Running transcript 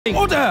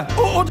Order!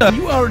 Order!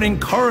 You are an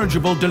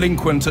incorrigible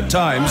delinquent at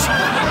times.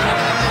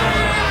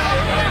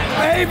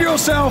 Behave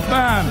yourself,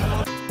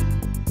 man!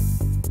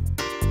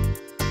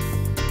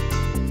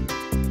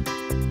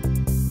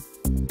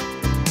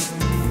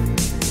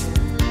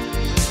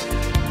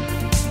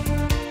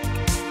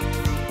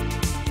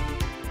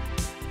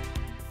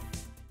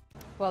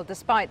 Well,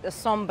 despite the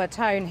sombre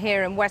tone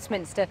here in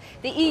Westminster,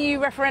 the EU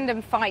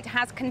referendum fight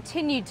has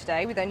continued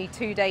today with only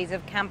 2 days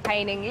of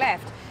campaigning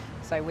left.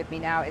 So with me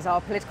now is our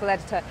political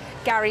editor,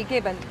 Gary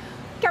Gibbon.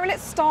 Gary,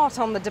 let's start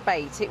on the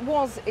debate. It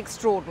was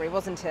extraordinary,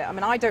 wasn't it? I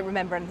mean, I don't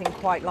remember anything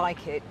quite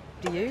like it.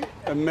 Do you?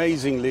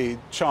 Amazingly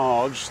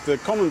charged. The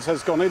Commons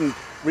has gone in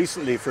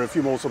recently for a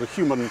few more sort of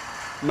human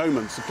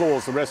moments,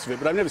 applause, the rest of it,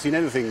 but I've never seen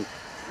anything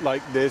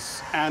like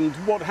this. And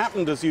what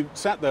happened as you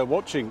sat there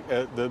watching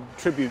the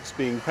tributes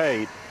being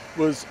paid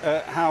was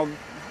how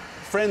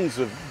friends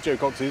of Jo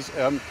Cox's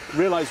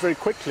realised very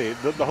quickly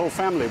that the whole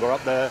family were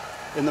up there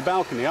in the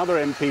balcony. Other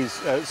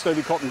MPs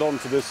slowly cottoned on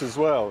to this as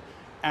well,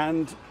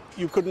 and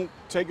you couldn't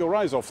take your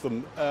eyes off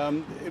them.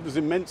 It was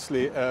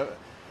immensely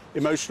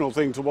emotional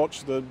thing to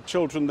watch the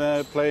children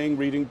there playing,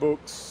 reading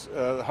books,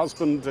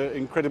 husband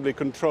incredibly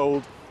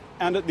controlled,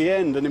 and at the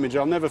end, an image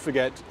I'll never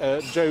forget,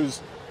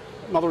 Jo's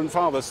mother and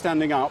father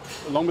standing up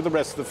along with the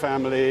rest of the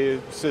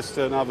family,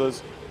 sister and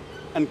others,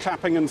 and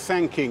clapping and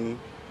thanking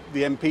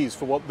the MPs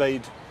for what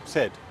they'd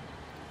said.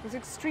 It was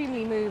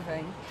extremely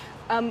moving.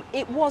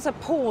 It was a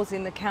pause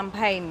in the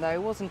campaign,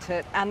 though, wasn't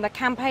it? And the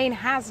campaign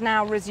has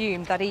now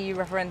resumed, that EU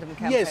referendum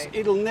campaign. Yes,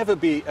 it'll never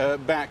be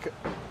back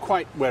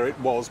quite where it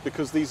was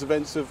because these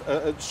events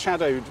have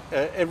shadowed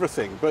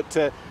everything. But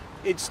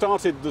it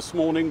started this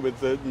morning with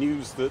the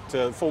news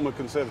that former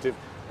Conservative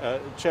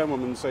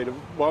Chairwoman Seda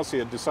Warsi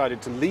had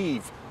decided to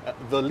leave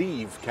the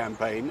Leave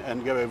campaign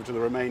and go over to the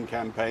Remain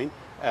campaign.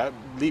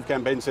 Leave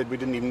campaign said we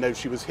didn't even know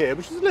she was here,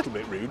 which is a little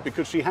bit rude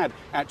because she had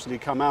actually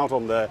come out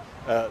on their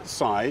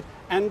side,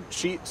 and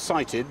she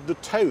cited the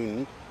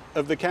tone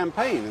of the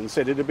campaign and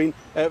said it had been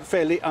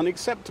fairly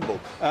unacceptable.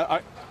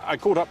 I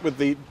caught up with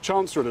the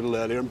Chancellor a little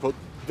earlier and put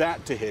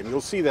that to him.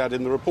 You'll see that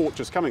in the report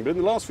just coming. But in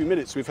the last few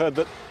minutes we've heard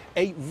that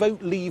a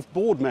Vote Leave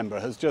board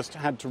member has just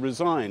had to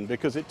resign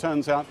because it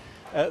turns out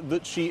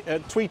that she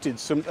tweeted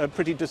some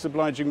pretty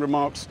disobliging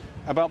remarks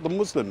about the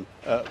Muslim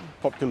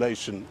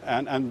population,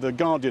 and the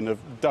Guardian have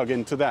dug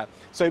into that.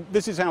 So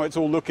this is how it's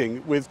all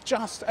looking, with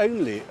just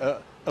only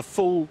a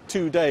full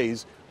 2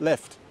 days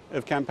left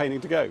of campaigning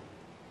to go.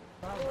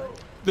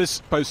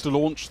 This poster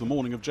launch, the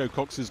morning of Jo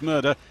Cox's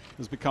murder,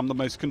 has become the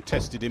most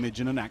contested image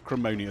in an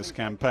acrimonious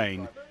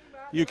campaign.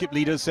 UKIP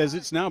leader says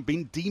it's now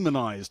been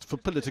demonised for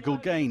political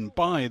gain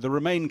by the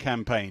Remain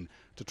campaign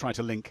to try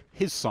to link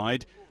his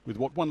side with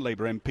what one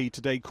Labour MP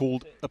today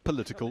called a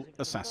political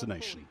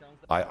assassination.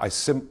 I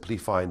simply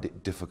find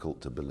it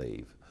difficult to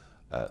believe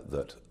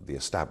that the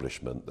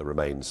establishment, the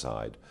Remain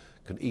side,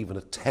 can even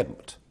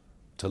attempt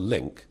to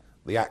link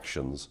the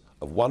actions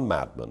of one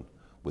madman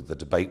with the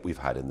debate we've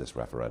had in this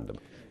referendum.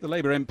 The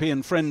Labour MP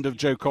and friend of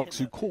Jo Cox,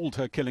 who called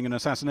her killing an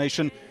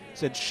assassination,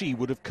 said she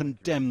would have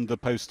condemned the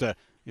poster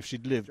if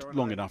she'd lived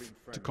long enough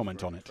to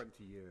comment on it.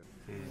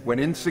 When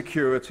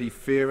insecurity,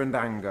 fear and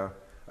anger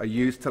are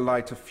used to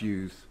light a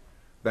fuse,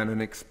 then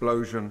an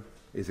explosion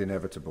is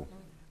inevitable.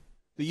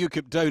 The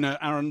UKIP donor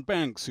Aaron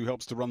Banks, who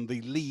helps to run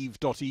the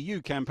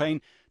Leave.eu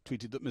campaign,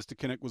 tweeted that Mr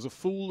Kinnock was a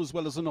fool as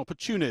well as an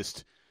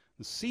opportunist.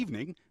 This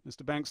evening,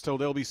 Mr Banks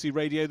told LBC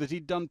Radio that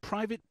he'd done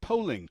private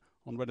polling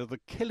on whether the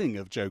killing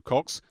of Jo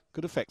Cox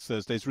could affect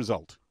Thursday's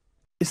result.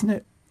 Isn't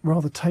it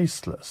rather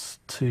tasteless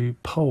to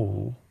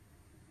poll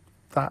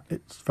that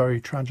it's a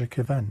very tragic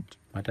event?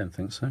 I don't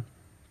think so.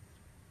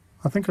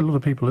 I think a lot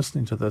of people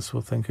listening to this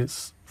will think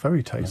it's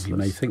very tasteless. Well, you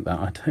may think that,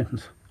 I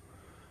don't.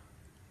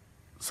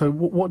 So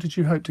what did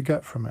you hope to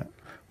get from it?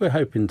 We're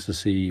hoping to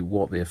see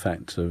what the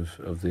effect of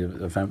the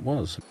event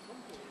was.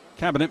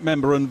 Cabinet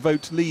member and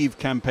Vote Leave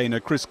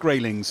campaigner Chris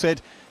Grayling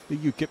said the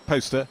UKIP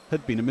poster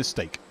had been a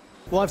mistake.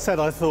 Well, I've said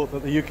I thought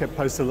that the UKIP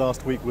poster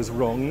last week was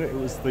wrong. It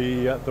was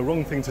the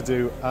wrong thing to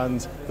do and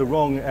the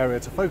wrong area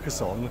to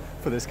focus on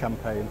for this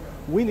campaign.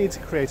 We need to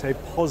create a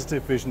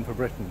positive vision for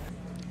Britain.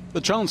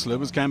 The Chancellor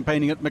was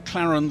campaigning at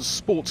McLaren's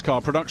sports car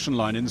production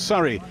line in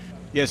Surrey.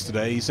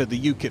 Yesterday, he said the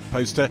UKIP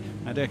poster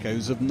had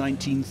echoes of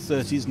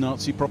 1930s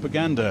Nazi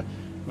propaganda.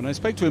 When I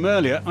spoke to him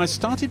earlier, I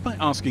started by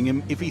asking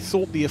him if he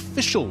thought the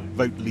official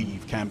Vote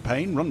Leave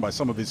campaign, run by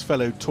some of his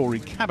fellow Tory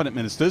cabinet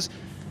ministers,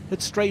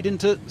 had strayed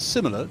into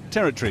similar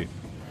territory.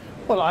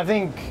 Well, I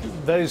think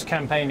those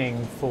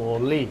campaigning for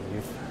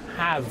Leave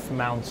have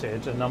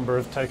mounted a number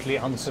of totally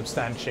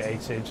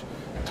unsubstantiated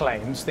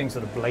claims, things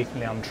that are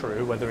blatantly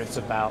untrue, whether it's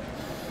about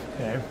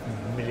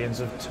millions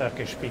of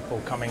Turkish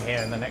people coming here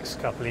in the next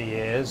couple of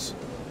years,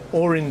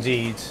 or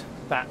indeed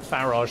that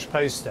Farage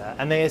poster.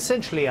 And they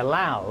essentially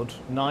allowed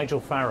Nigel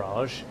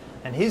Farage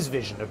and his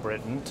vision of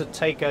Britain to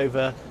take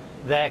over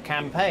their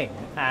campaign.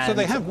 And so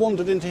they have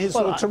wandered into his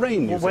sort of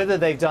terrain. Well, whether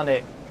they've done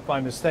it by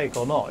mistake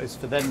or not is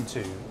for them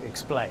to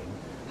explain.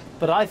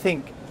 But I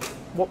think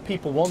what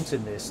people want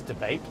in this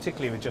debate,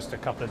 particularly with just a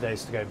couple of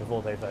days to go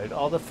before they vote,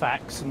 are the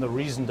facts and the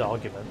reasoned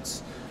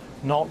arguments,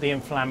 not the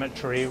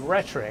inflammatory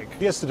rhetoric.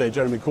 Yesterday,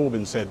 Jeremy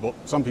Corbyn said what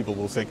some people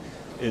will think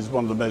is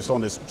one of the most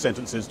honest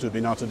sentences to have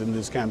been uttered in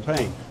this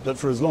campaign, that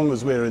for as long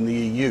as we're in the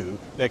EU,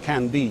 there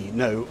can be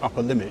no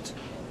upper limit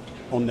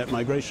on net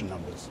migration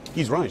numbers.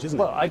 He's right, isn't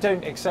he? Well, I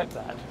don't accept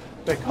that,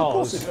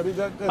 because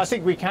I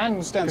think we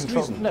can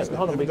control. No,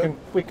 hold on.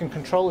 We can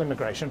control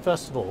immigration.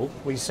 First of all,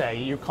 we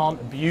say you can't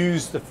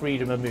abuse the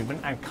freedom of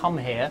movement and come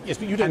here. Yes,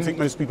 but you don't think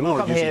most people are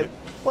abusing it.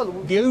 Well,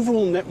 the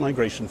overall net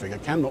migration figure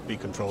cannot be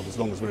controlled as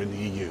long as we're in the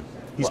EU.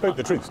 He spoke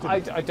the truth,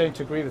 didn't he? I don't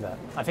agree with that.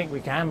 I think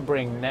we can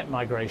bring net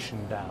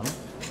migration down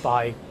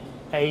by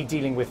A,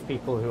 dealing with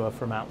people who are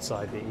from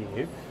outside the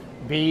EU,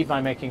 B, by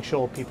making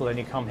sure people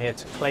only come here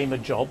to claim a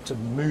job, to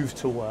move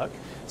to work,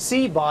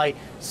 C, by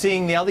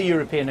seeing the other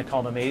European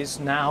economies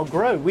now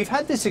grow. We've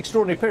had this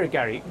extraordinary period,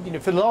 Gary,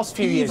 for the last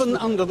few years. Even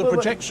under the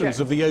projections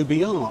of the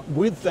OBR,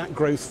 with that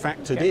growth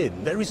factored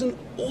in, there is an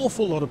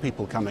awful lot of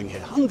people coming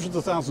here, hundreds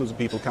of thousands of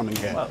people coming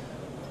here. Well,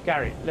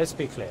 Gary, let's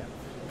be clear.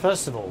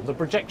 First of all, the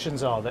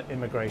projections are that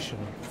immigration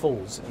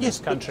falls in this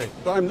country.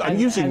 But I'm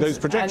using those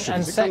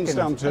projections. It comes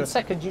down to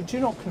second, you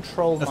do not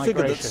control migration. A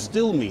figure that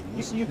still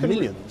means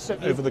millions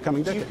over the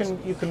coming decades.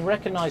 You can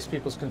recognise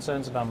people's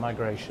concerns about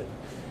migration,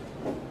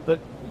 but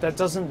that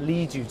doesn't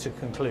lead you to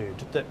conclude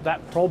that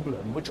that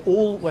problem, which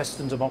all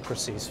Western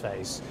democracies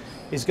face,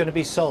 is going to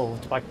be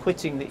solved by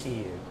quitting the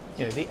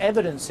EU. The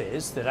evidence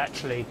is that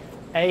actually,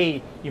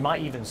 A, you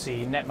might even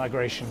see net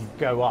migration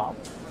go up,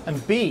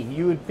 and B,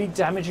 you would be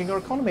damaging your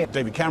economy.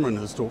 David Cameron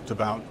has talked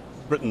about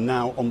Britain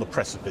now on the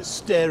precipice,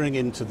 staring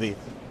into the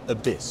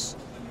abyss.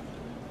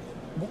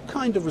 What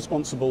kind of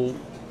responsible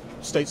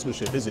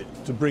statesmanship is it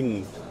to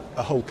bring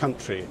a whole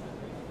country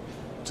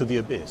to the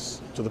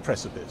abyss, to the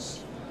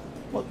precipice?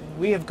 Well,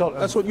 we have got...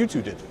 That's what you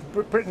two did,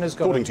 Britain has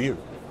got according to you.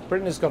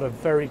 Britain has got a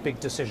very big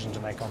decision to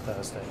make on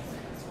Thursday.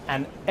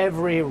 And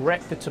every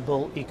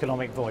reputable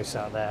economic voice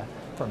out there,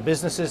 from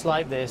businesses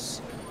like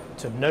this,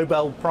 to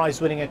Nobel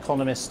Prize-winning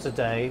economists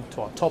today,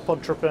 to our top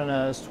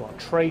entrepreneurs, to our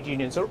trade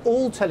unions, are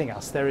all telling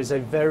us there is a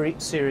very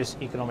serious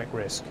economic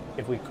risk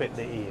if we quit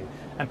the EU.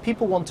 And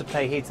people want to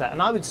pay heed to that.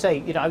 And I would say,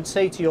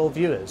 to your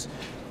viewers,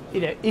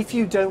 if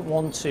you don't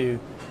want to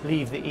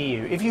leave the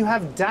EU, if you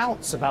have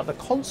doubts about the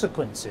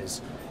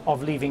consequences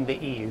of leaving the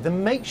EU,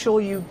 then make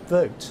sure you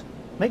vote.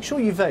 Make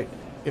sure you vote.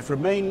 If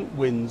Remain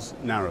wins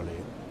narrowly,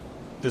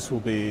 this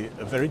will be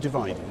a very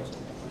divided,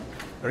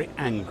 very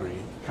angry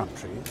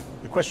country.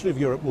 The question of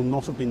Europe will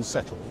not have been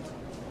settled.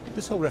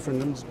 This whole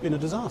referendum's been a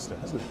disaster,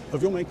 hasn't it,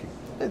 of your making?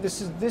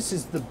 This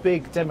is the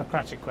big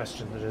democratic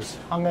question that has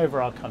hung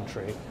over our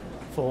country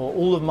for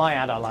all of my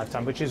adult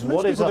lifetime, which is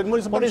what is our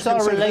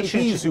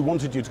relationship? MPs who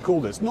wanted you to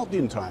call this, not the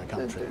entire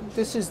country.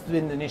 This has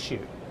been an issue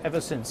ever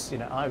since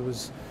I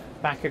was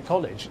back at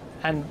college,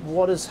 and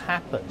what has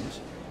happened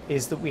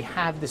is that we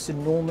have this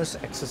enormous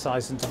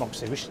exercise in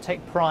democracy. We should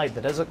take pride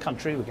that as a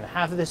country we can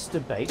have this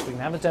debate, we can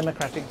have a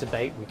democratic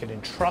debate, we can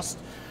entrust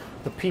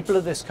the people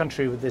of this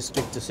country with this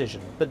big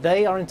decision. But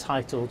they are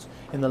entitled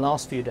in the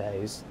last few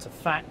days to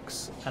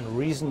facts and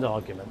reasoned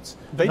arguments.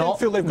 They don't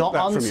feel they've got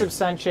that from you. Not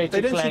unsubstantiated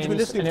claims. They don't seem to be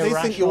listening.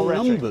 They think your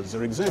numbers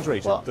are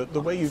exaggerated. Well,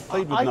 the way you've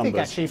played with numbers. I think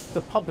actually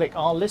the public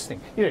are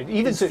listening.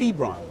 It's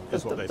febrile,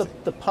 is what they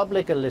think. The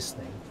public are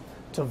listening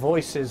to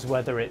voices,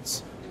 whether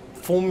it's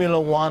Formula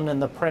One and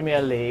the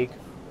Premier League,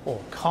 or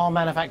car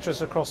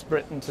manufacturers across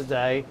Britain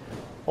today,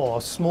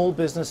 or small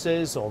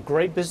businesses, or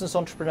great business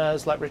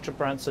entrepreneurs like Richard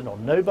Branson, or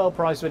Nobel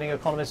Prize-winning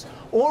economists,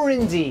 or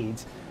indeed,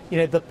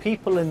 the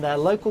people in their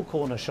local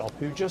corner shop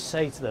who just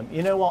say to them,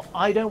 you know what,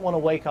 I don't want to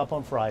wake up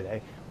on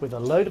Friday with a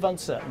load of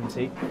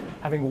uncertainty,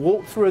 having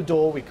walked through a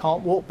door we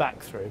can't walk back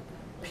through.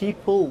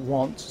 People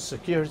want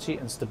security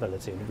and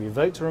stability, and if we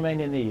vote to remain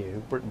in the EU,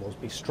 Britain will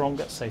be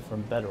stronger, safer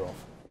and better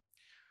off.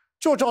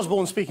 George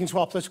Osborne speaking to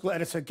our political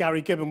editor,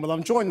 Gary Gibbon. Well,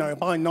 I'm joined now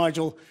by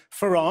Nigel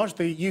Farage,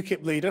 the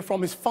UKIP leader,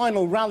 from his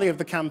final rally of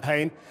the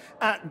campaign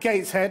at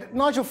Gateshead.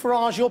 Nigel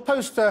Farage, your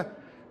poster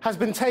has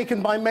been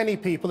taken by many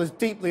people as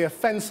deeply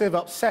offensive,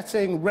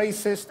 upsetting,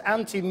 racist,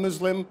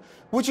 anti-Muslim.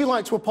 Would you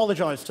like to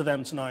apologise to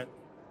them tonight?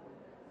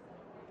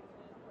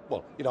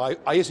 Well,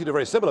 I issued a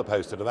very similar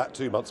poster to that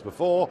 2 months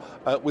before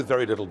with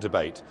very little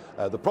debate.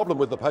 The problem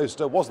with the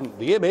poster wasn't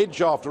the image.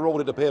 After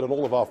all, it appeared on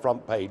all of our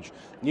front page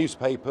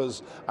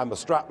newspapers, and the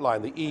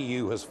strapline, the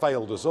EU has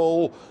failed us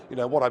all.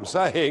 What I'm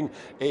saying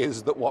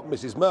is that what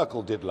Mrs.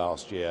 Merkel did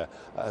last year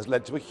has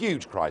led to a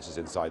huge crisis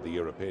inside the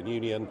European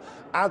Union.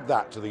 Add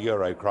that to the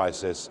euro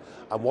crisis,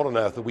 and what on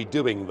earth are we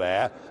doing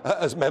there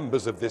as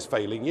members of this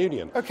failing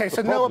union? OK,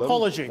 so no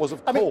apology. Was,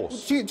 of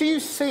course. Do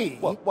you see...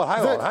 Well,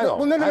 hang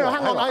on.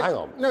 Hang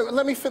on. No,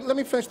 let me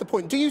finish the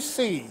point. Do you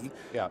see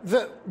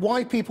that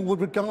why people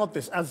would regard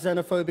this as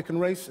xenophobic and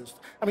racist?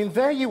 I mean,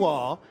 there you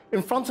are,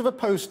 in front of a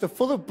poster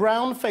full of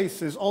brown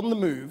faces on the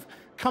move,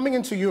 coming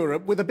into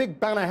Europe with a big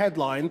banner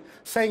headline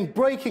saying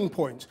breaking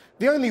point.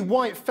 The only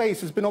white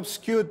face has been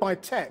obscured by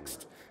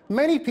text.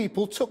 Many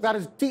people took that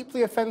as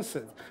deeply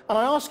offensive. And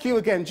I ask you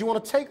again, do you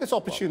want to take this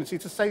opportunity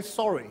to say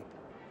sorry?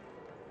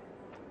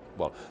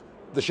 well,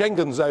 the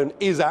Schengen zone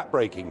is at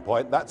breaking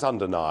point, that's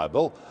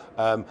undeniable.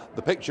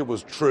 The picture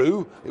was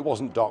true, it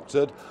wasn't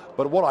doctored,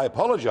 but what I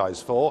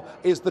apologise for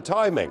is the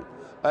timing.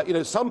 You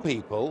know, some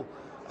people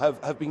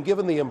have been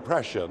given the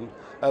impression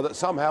that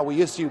somehow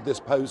we issued this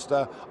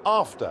poster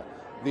after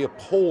the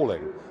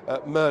appalling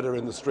murder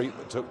in the street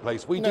that took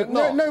place. We did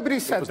not. Nobody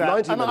said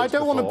that, and I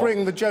don't want to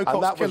bring the Joe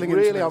Cox killing into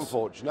this. And that was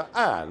really unfortunate,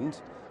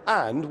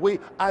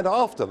 and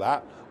after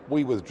that,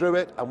 we withdrew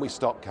it and we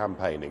stopped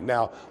campaigning.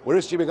 Now, we're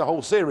issuing a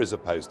whole series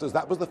of posters.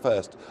 That was the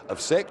first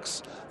of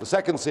 6. The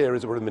second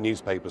series were in the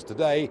newspapers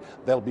today.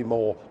 There'll be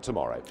more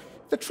tomorrow.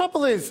 The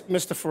trouble is,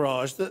 Mr.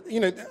 Farage, that, you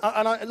know,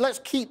 let's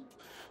keep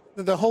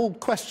the whole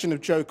question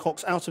of Joe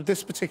Cox out of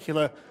this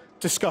particular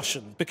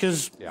discussion,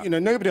 because you know,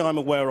 nobody I'm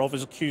aware of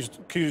has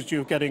accused you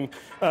of getting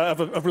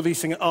of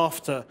releasing it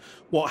after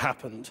what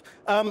happened.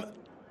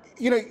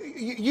 You know,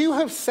 you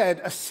have said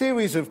a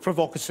series of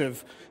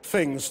provocative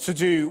things to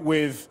do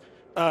with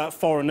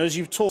foreigners.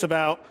 You've talked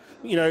about,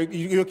 you know,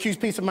 you accuse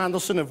Peter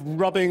Mandelson of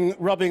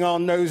rubbing our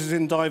noses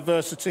in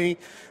diversity.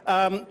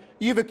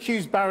 You've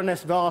accused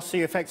Baroness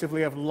Varsi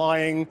effectively of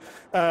lying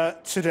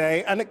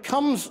today, and it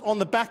comes on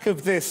the back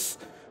of this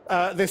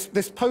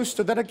this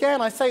poster that,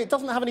 again, I say, it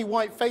doesn't have any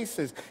white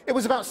faces. It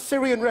was about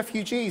Syrian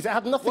refugees. It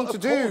had nothing to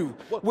do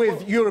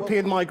with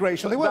European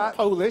migration. They weren't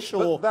Polish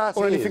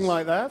or anything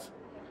like that.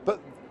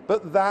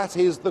 But that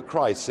is the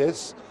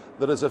crisis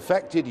that has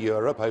affected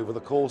Europe over the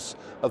course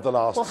of the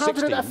last 16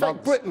 months. Well, how did it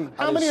affect Britain?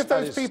 How many of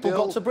those people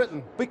got to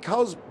Britain?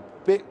 Because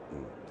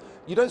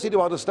you don't seem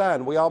to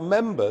understand, we are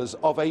members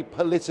of a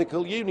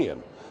political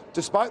union.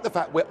 Despite the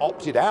fact we're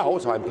opted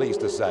out, I'm pleased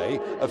to say,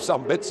 of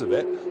some bits of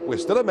it, we're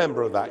still a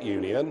member of that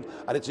union,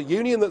 and it's a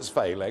union that's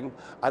failing,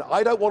 and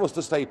I don't want us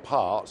to stay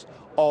part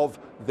of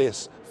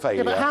this failure.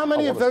 Yeah, but how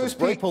many of those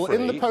people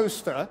in the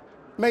poster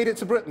made it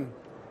to Britain?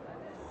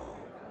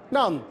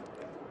 None.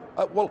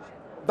 Well,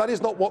 that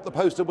is not what the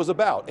poster was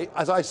about.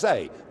 As I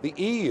say, the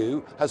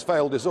EU has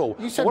failed us all.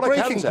 You said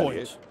breaking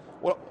point.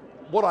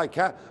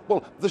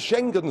 Well, the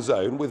Schengen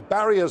zone, with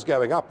barriers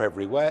going up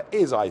everywhere,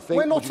 is, I think,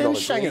 we're not in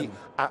Schengen,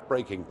 at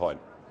breaking point.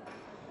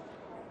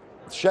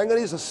 Schengen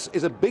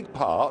is a big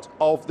part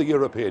of the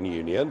European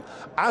Union,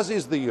 as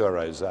is the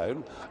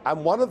Eurozone,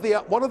 and one of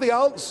the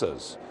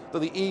answers that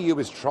the EU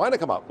is trying to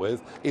come up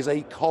with is a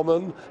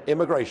common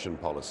immigration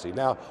policy.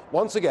 Now,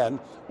 once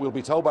again, we'll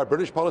be told by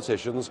British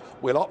politicians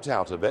we'll opt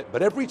out of it,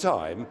 but every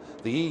time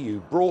the EU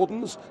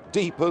broadens,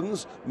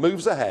 deepens,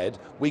 moves ahead,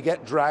 we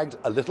get dragged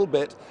a little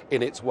bit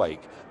in its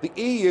wake. The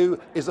EU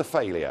is a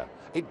failure.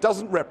 It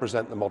doesn't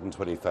represent the modern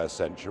 21st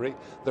century.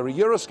 There are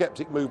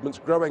Eurosceptic movements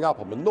growing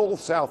up on the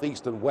north, south,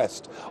 east and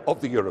west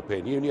of the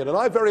European Union, and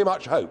I very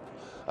much hope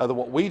that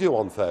what we do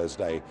on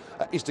Thursday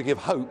is to give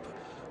hope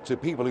to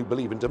people who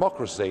believe in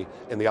democracy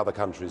in the other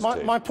countries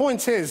too. My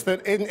point is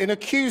that in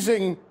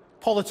accusing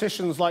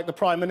politicians like the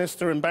Prime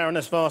Minister and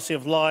Baroness Varsi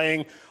of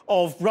lying,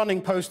 of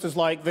running posters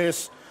like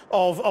this,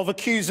 of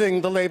accusing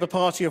the Labour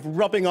Party of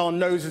rubbing our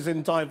noses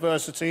in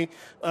diversity,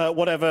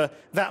 whatever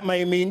that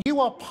may mean,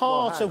 you are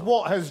part of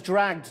what has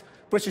dragged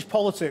British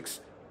politics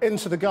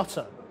into the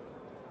gutter.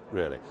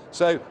 Really.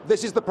 So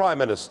this is the Prime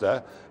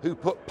Minister who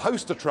put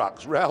poster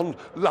trucks round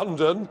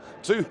London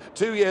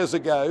two years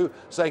ago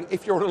saying,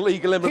 if you're an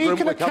illegal immigrant,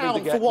 we're coming to get you. He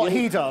can account for what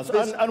he does,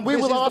 and we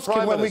will ask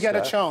him when we get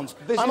a chance.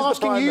 I'm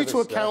asking you to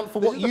account for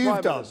what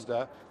you've done.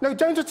 No,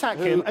 don't attack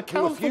him.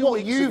 Account for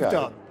what you've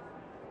done.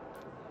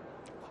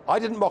 I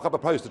didn't mock up a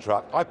poster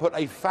truck. I put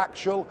a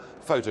factual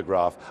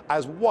photograph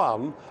as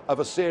one of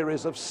a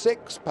series of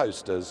 6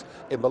 posters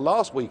in the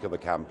last week of the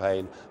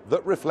campaign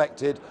that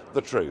reflected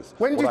the truth.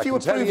 When did you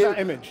approve that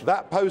image?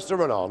 That poster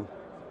ran on.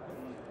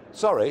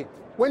 Sorry?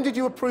 When did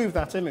you approve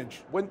that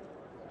image?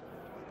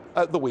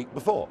 The week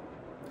before.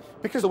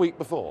 Because the week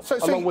before,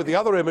 along with the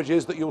other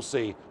images that you'll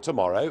see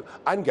tomorrow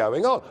and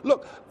going on.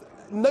 Look,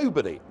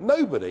 nobody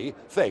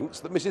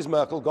thinks that Mrs.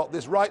 Merkel got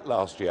this right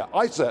last year.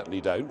 I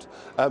certainly don't.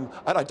 And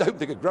I don't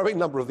think a growing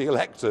number of the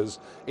electors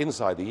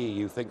inside the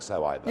EU think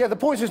so either. Yeah, the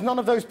point is none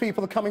of those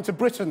people are coming to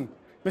Britain,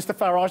 Mr.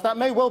 Farage. That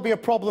may well be a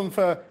problem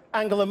for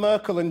Angela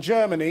Merkel and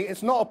Germany.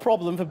 It's not a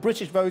problem for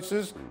British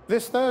voters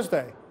this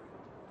Thursday.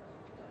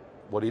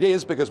 Well, it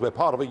is, because we're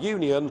part of a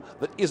union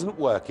that isn't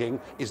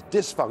working, is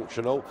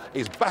dysfunctional,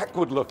 is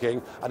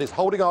backward-looking, and is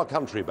holding our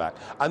country back.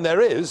 And there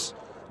is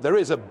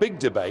a big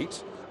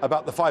debate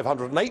about the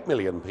 508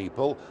 million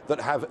people that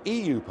have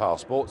EU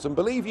passports, and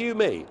believe you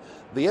me,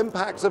 the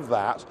impacts of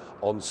that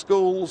on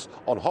schools,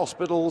 on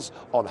hospitals,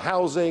 on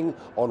housing,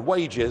 on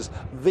wages,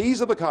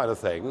 these are the kind of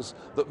things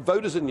that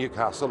voters in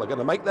Newcastle are going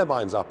to make their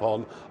minds up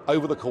on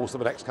over the course of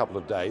the next couple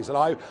of days. And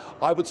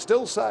I would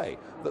still say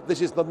that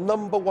this is the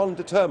 #1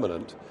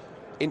 determinant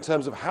in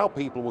terms of how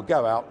people will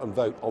go out and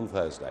vote on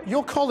Thursday.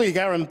 Your colleague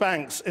Aaron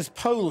Banks is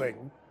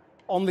polling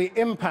on the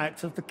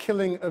impact of the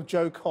killing of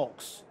Joe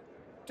Cox.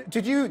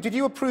 Did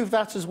you approve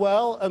that as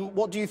well, and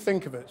what do you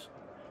think of it?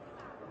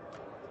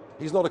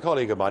 He's not a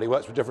colleague of mine. He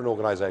works for a different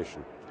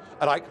organisation,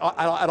 and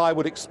I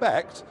would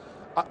expect.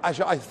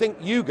 I think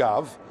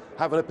YouGov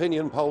have an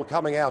opinion poll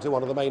coming out in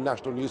one of the main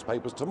national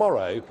newspapers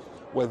tomorrow,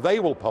 where they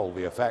will poll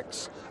the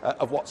effects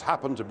of what's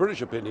happened to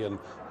British opinion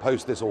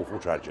post this awful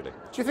tragedy.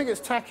 Do you think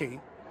it's tacky?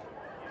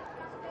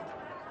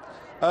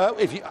 I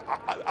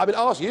mean,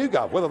 ask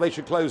YouGov whether they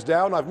should close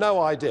down. I've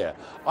no idea.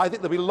 I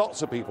think there'll be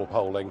lots of people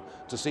polling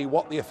to see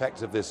what the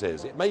effect of this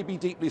is. It may be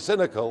deeply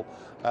cynical,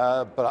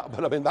 but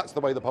I mean, that's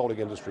the way the polling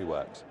industry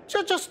works.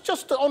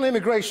 Just on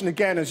immigration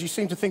again, as you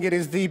seem to think it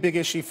is the big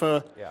issue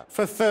for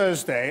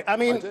Thursday. I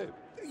mean,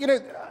 you know,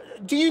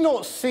 do you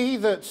not see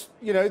that,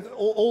 you know,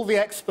 all the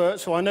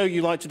experts, who I know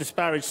you like to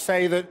disparage,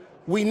 say that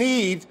we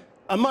need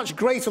a much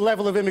greater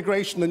level of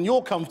immigration than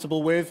you're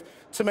comfortable with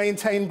to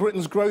maintain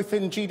Britain's growth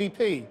in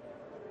GDP?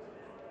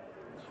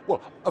 Well,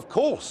 of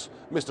course,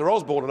 Mr.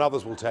 Osborne and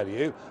others will tell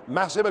you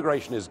mass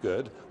immigration is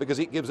good because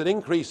it gives an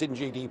increase in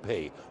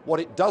GDP.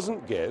 What it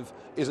doesn't give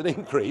is an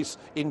increase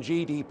in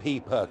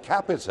GDP per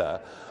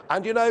capita.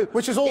 And, you know,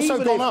 which has also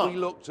even gone if up. we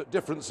looked at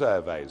different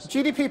surveys,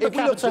 GDP per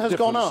capita has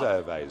gone up.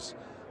 Surveys,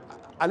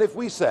 and if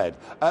we said,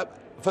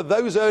 for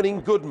those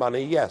earning good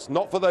money, yes,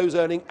 not for those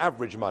earning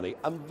average money,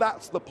 and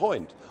that's the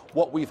point.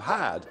 What we've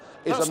had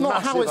is that's a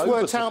not how it's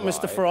worked out,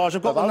 Mr. Farage.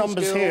 I've got the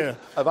numbers here.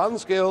 Of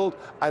unskilled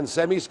and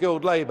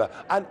semi-skilled labour.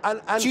 And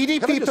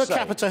GDP per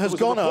capita has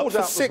gone up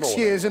for 6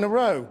 years in a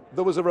row.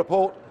 There was a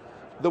report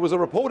out this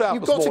morning.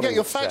 You've got to get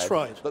your facts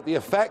right. That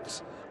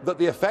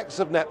the effects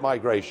of net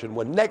migration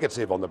were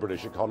negative on the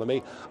British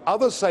economy.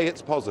 Others say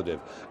it's positive.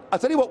 I'll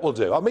tell you what we'll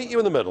do. I'll meet you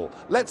in the middle.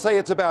 Let's say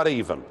it's about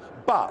even.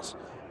 But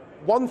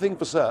one thing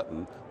for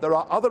certain, there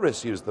are other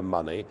issues than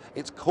money.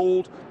 It's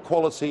called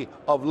quality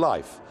of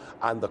life.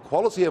 And the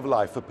quality of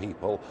life for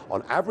people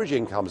on average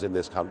incomes in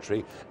this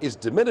country is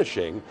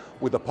diminishing,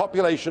 with the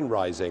population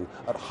rising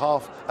at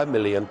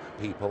 500,000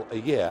 people a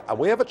year. And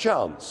we have a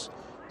chance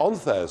on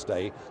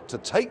Thursday to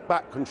take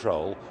back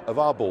control of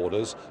our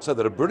borders so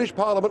that a British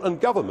Parliament and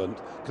government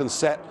can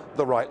set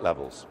the right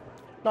levels.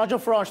 Nigel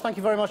Farage, thank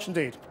you very much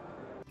indeed.